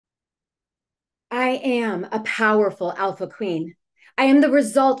I am a powerful alpha queen. I am the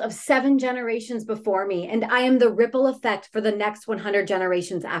result of 7 generations before me, and I am the ripple effect for the next 100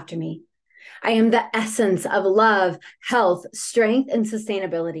 generations after me. I am the essence of love, health, strength, and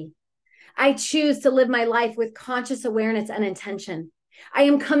sustainability. I choose to live my life with conscious awareness and intention. I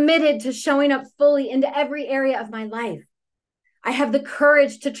am committed to showing up fully into every area of my life. I have the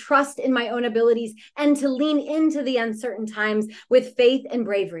courage to trust in my own abilities and to lean into the uncertain times with faith and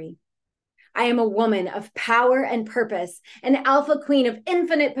bravery. I am a woman of power and purpose, an alpha queen of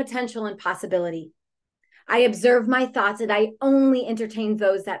infinite potential and possibility. I observe my thoughts and I only entertain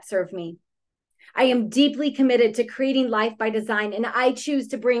those that serve me. I am deeply committed to creating life by design, and I choose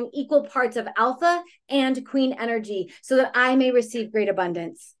to bring equal parts of alpha and queen energy so that I may receive great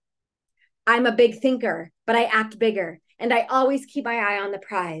abundance. I'm a big thinker, but I act bigger, and I always keep my eye on the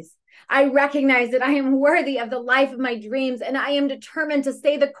prize. I recognize that I am worthy of the life of my dreams, and I am determined to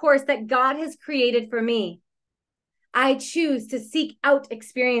stay the course that God has created for me. I choose to seek out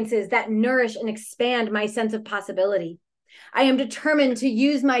experiences that nourish and expand my sense of possibility. I am determined to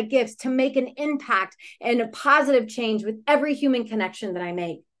use my gifts to make an impact and a positive change with every human connection that I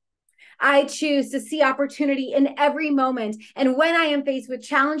make. I choose to see opportunity in every moment, and when I am faced with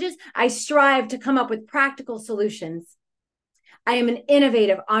challenges, I strive to come up with practical solutions. I am an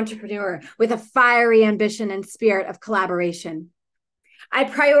innovative entrepreneur with a fiery ambition and spirit of collaboration. I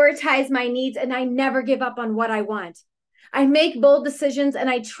prioritize my needs and I never give up on what I want. I make bold decisions and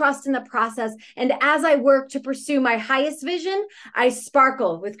I trust in the process. And as I work to pursue my highest vision, I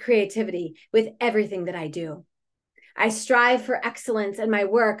sparkle with creativity with everything that I do. I strive for excellence in my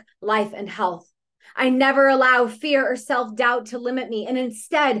work, life, and health. I never allow fear or self-doubt to limit me, and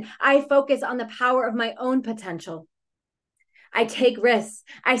instead, I focus on the power of my own potential. I take risks,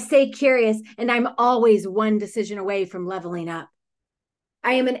 I stay curious, and I'm always one decision away from leveling up.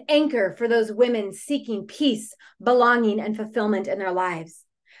 I am an anchor for those women seeking peace, belonging, and fulfillment in their lives.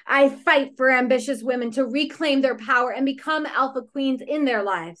 I fight for ambitious women to reclaim their power and become alpha queens in their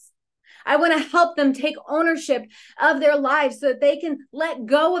lives. I want to help them take ownership of their lives so that they can let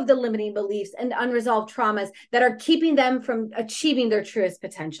go of the limiting beliefs and unresolved traumas that are keeping them from achieving their truest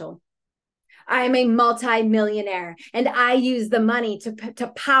potential. I am a multi-millionaire, and I use the money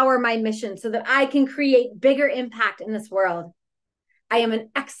to power my mission so that I can create bigger impact in this world. I am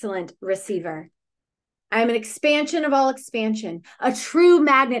an excellent receiver. I am an expansion of all expansion, a true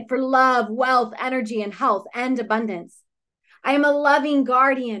magnet for love, wealth, energy, and health and abundance. I am a loving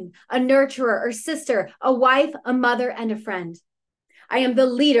guardian, a nurturer or sister, a wife, a mother, and a friend. I am the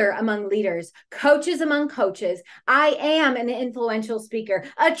leader among leaders, coaches among coaches. I am an influential speaker,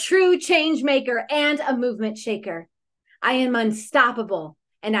 a true change maker, and a movement shaker. I am unstoppable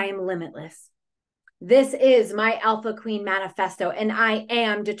and I am limitless. This is my Alpha Queen manifesto, and I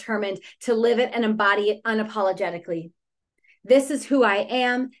am determined to live it and embody it unapologetically. This is who I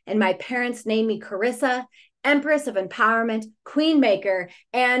am, and my parents named me Carissa, Empress of Empowerment, Queen Maker,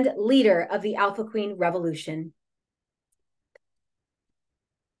 and leader of the Alpha Queen Revolution.